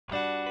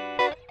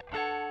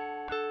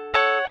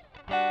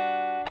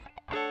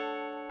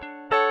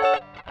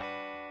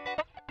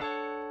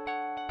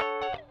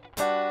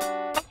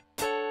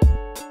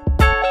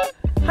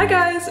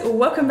guys,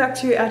 welcome back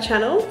to our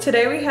channel.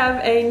 Today we have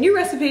a new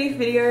recipe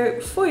video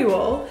for you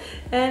all,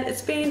 and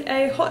it's been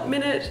a hot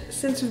minute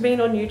since we've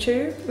been on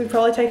YouTube. We've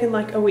probably taken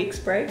like a week's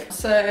break.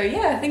 So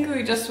yeah, I think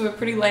we were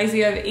pretty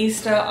lazy over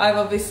Easter. I've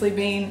obviously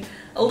been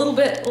a little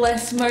bit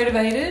less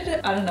motivated.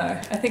 I don't know,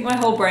 I think my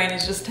whole brain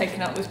is just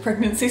taken up with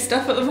pregnancy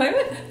stuff at the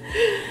moment.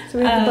 So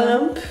we have the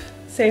bump,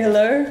 say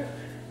hello.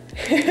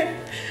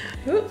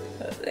 Ooh,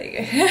 there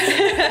you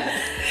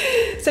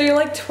go. So you're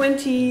like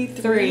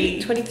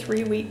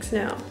 23 weeks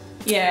now.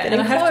 Yeah, Getting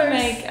and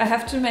close. I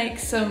have to make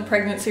some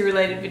pregnancy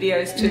related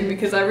videos too,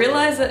 because I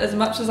realize that as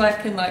much as I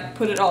can like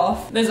put it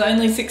off, there's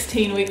only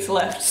 16 weeks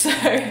left, so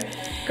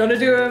gotta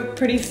do it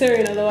pretty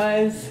soon,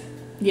 otherwise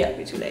yeah, it'll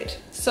be too late.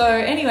 So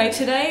anyway,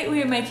 today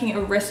we are making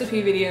a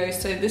recipe video.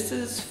 So this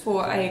is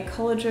for a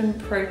collagen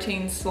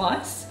protein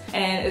slice,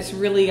 and it's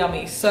really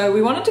yummy. So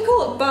we wanted to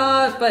call it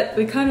bar, but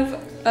we kind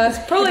of it's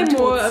probably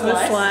more of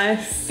a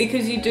slice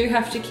because you do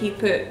have to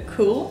keep it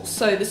cool.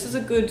 So this is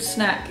a good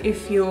snack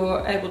if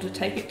you're able to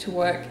take it to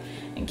work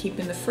and keep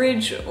in the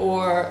fridge,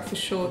 or for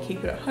sure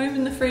keep it at home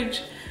in the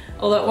fridge.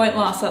 Although it won't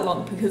last that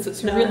long because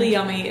it's really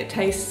yummy. It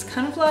tastes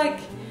kind of like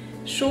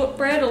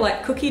shortbread or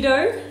like cookie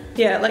dough.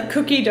 Yeah, like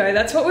cookie dough.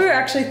 That's what we were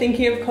actually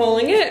thinking of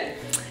calling it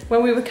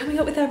when we were coming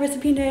up with our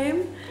recipe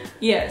name.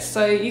 Yeah,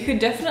 so you could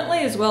definitely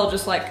as well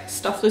just like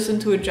stuff this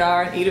into a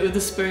jar and eat it with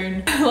a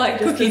spoon, like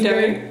just cookie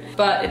dough.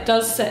 But it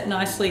does set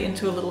nicely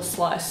into a little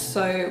slice.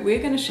 So we're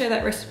going to share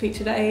that recipe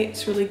today.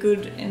 It's really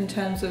good in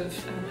terms of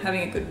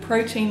having a good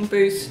protein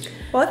boost.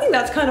 Well, I think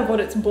that's kind of what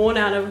it's born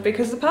out of,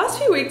 because the past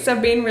few weeks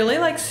I've been really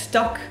like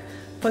stuck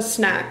for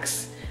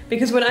snacks.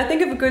 Because when I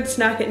think of a good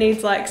snack, it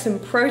needs like some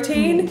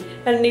protein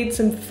and it needs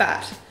some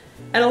fat.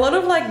 And a lot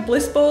of like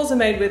bliss balls are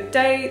made with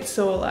dates,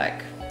 or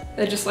like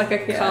they're just like a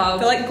carb.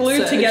 They're like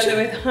glued surge together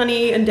with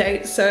honey and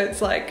dates, so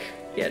it's like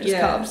just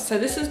carbs. So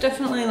this is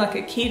definitely like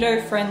a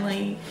keto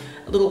friendly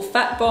little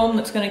fat bomb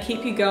that's going to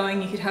keep you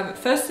going. You could have it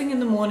first thing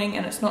in the morning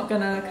and it's not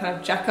going to kind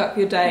of jack up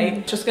your day.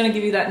 It's just going to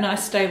give you that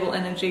nice stable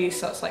energy.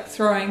 So it's like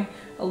throwing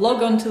a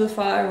log onto the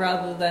fire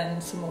rather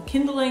than some more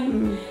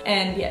kindling.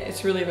 And yeah,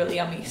 it's really, really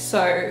yummy.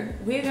 So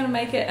we're going to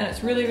make it, and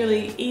it's really,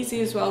 really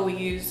easy as well. We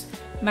use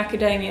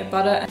macadamia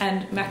butter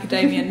and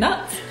macadamia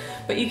nuts,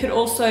 but you could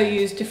also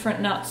use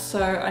different nuts.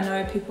 So I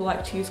know people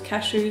like to use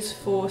cashews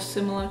for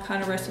similar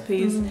kind of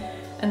recipes.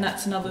 And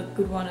that's another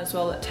good one as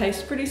well that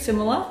tastes pretty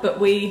similar, but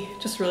we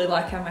just really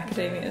like our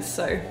macadamias,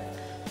 so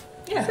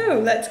yeah. So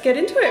let's get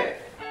into it.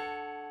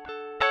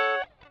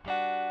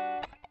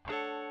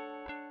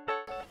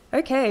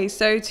 Okay,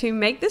 so to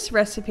make this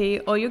recipe,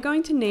 all you're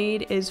going to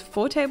need is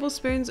 4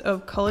 tablespoons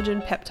of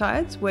collagen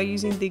peptides. We're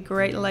using the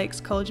Great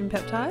Lakes collagen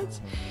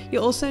peptides.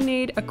 You also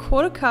need a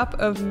 1/4 cup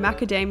of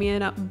macadamia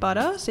nut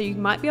butter, so you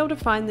might be able to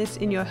find this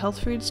in your health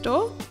food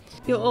store.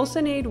 You'll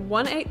also need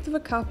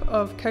 1/8 cup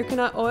of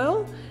coconut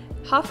oil,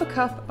 1/2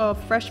 cup of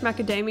fresh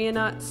macadamia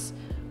nuts,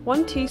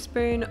 1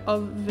 teaspoon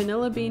of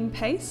vanilla bean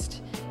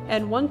paste,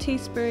 and 1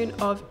 teaspoon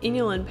of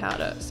inulin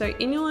powder. So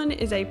inulin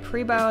is a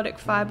prebiotic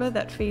fiber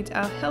that feeds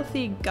our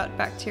healthy gut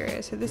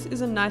bacteria. So this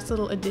is a nice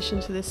little addition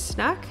to this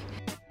snack.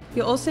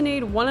 You'll also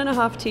need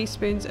 1.5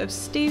 teaspoons of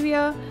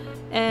stevia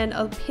and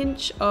a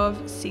pinch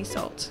of sea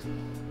salt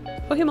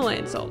or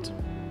Himalayan salt.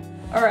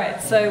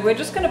 Alright, so we're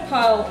just going to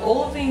pile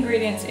all of the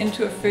ingredients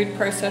into a food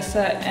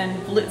processor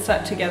and blitz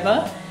that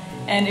together.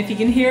 And if you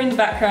can hear in the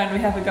background, we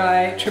have a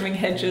guy trimming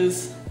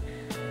hedges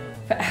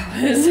for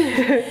hours.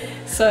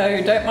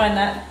 So don't mind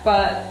that,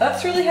 but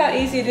that's really how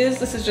easy it is.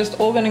 This is just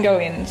all going to go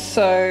in.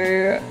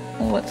 So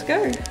let's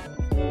go.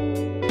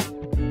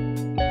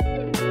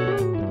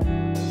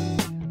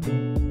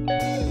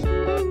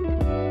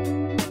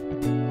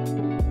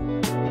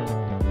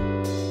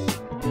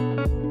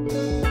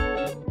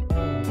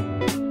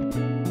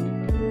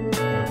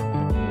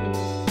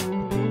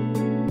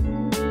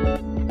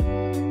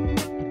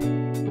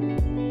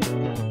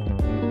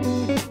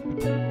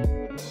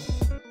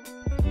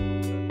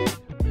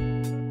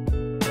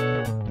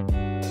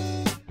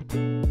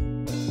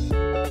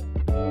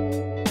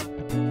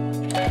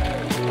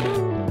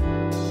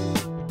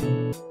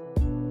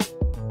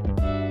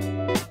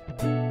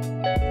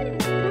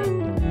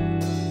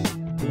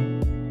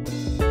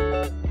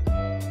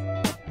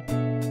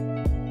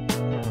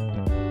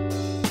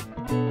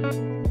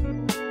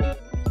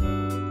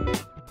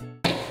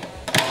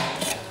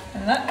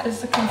 And that is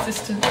the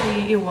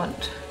consistency you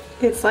want.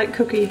 It's like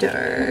cookie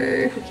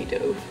dough. Cookie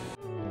dough.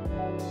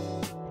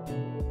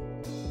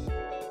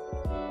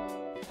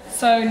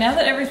 So now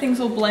that everything's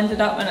all blended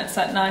up and it's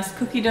that nice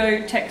cookie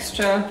dough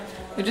texture,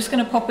 we're just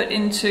going to pop it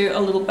into a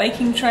little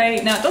baking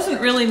tray. Now it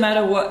doesn't really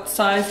matter what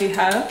size you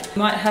have.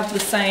 You might have the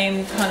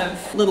same kind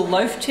of little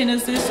loaf tin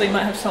as this, so you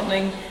might have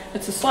something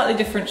that's a slightly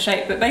different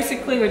shape, but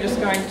basically we're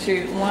just going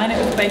to line it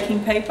with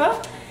baking paper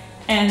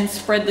and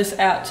spread this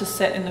out to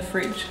set in the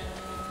fridge.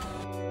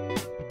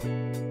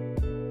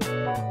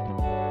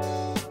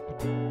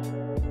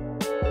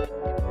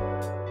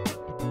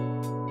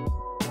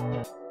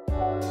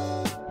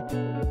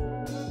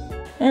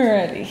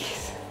 Alrighty.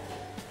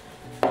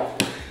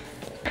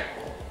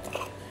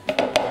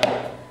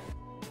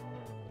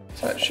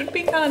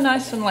 kind of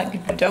nice and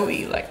like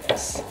doughy like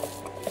this.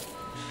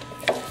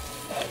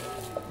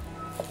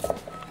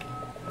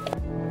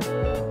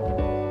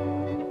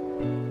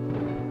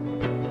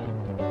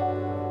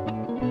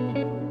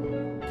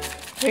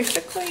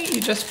 Basically, you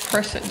just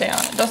press it down.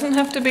 It doesn't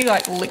have to be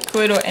like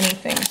liquid or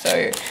anything. So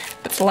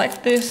if it's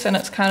like this and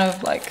it's kind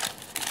of like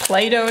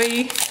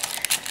Play-Doh-y,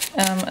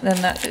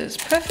 then that is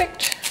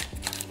perfect.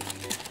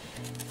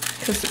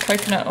 Because the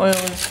coconut oil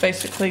is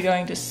basically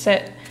going to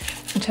set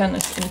and turn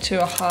this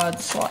into a hard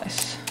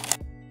slice.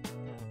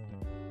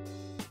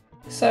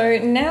 So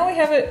now we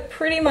have it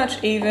pretty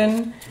much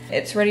even.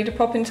 It's ready to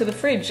pop into the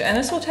fridge, and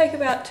this will take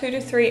about 2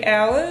 to 3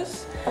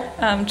 hours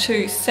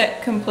to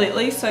set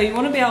completely. So you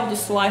want to be able to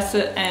slice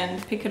it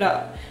and pick it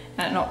up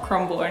and not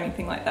crumble or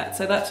anything like that.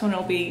 So that's when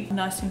it'll be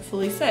nice and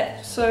fully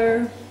set.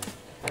 So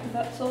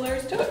that's all there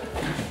is to it.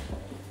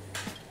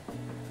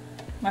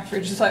 My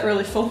fridge is like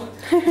really full.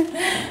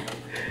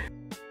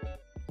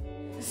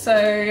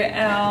 So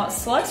our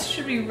slice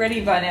should be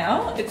ready by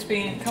now. It's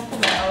been a couple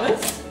of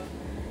hours.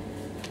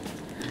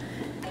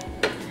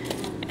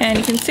 And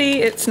you can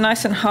see it's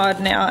nice and hard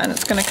now, and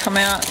it's going to come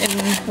out in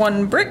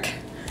one brick.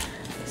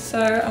 So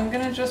I'm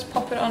going to just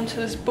pop it onto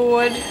this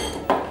board.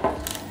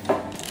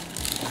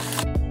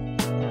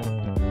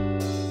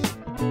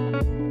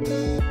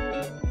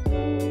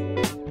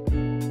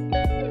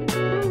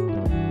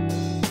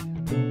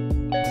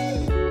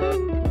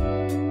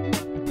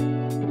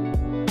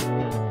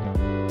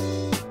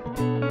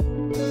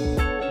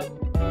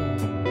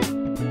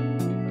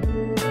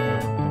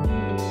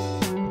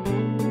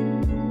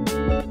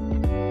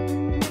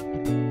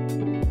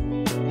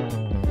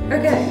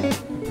 Okay,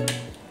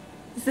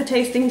 it's the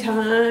tasting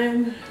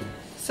time.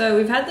 So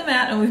we've had them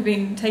out and we've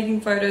been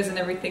taking photos and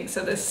everything,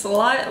 so they're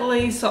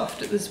slightly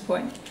soft at this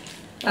point.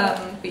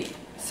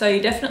 So you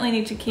definitely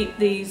need to keep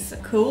these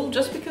cool,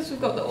 just because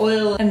we've got the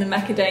oil and the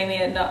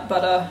macadamia nut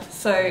butter,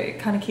 so it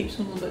kind of keeps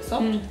them a little bit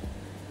soft.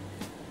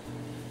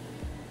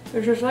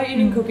 It's just like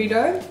eating cookie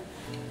dough.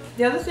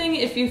 The other thing,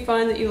 if you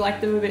find that you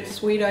like them a bit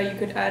sweeter, you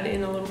could add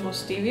in a little more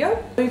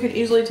stevia. Or you could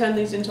easily turn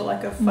these into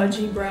like a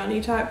fudgy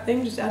brownie type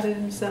thing, just add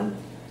in some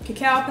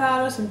cacao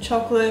powder, some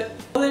chocolate.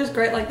 Oh, they're just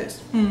great like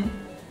this.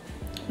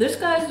 This,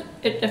 guys,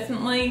 it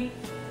definitely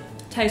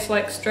tastes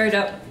like straight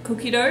up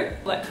cookie dough,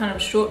 like kind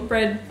of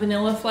shortbread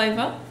vanilla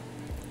flavour,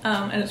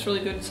 and it's really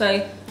good.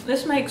 So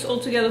this makes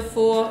altogether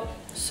 4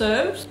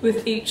 serves,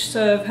 with each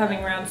serve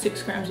having around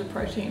 6 grams of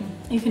protein.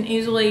 You can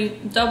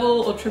easily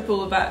double or triple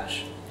the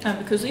batch,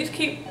 because these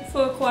keep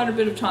for quite a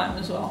bit of time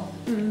as well.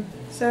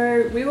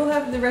 So we will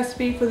have the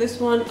recipe for this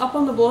one up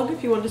on the blog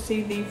if you want to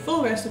see the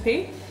full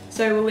recipe.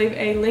 So we'll leave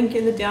a link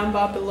in the down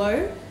bar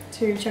below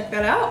to check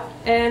that out.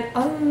 And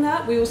other than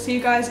that, we will see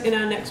you guys in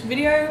our next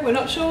video. We're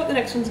not sure what the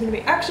next one's going to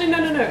be. Actually,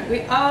 no.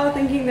 We are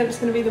thinking that it's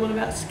going to be the one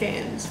about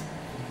scans.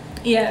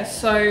 Yeah,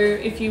 so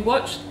if you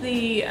watched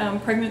the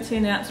pregnancy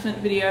announcement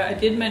video, I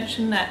did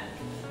mention that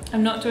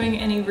I'm not doing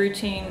any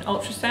routine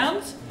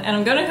ultrasounds, and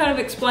I'm going to kind of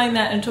explain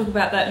that and talk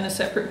about that in a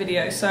separate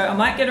video. So I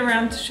might get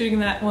around to shooting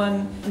that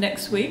one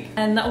next week,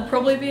 and that will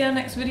probably be our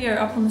next video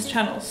up on this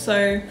channel.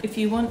 So if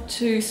you want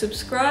to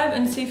subscribe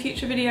and see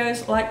future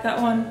videos like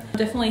that one,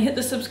 definitely hit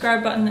the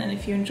subscribe button, and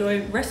if you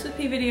enjoy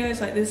recipe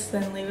videos like this,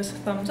 then leave us a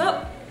thumbs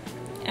up,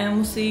 and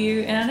we'll see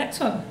you in our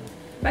next one.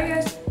 Bye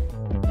guys!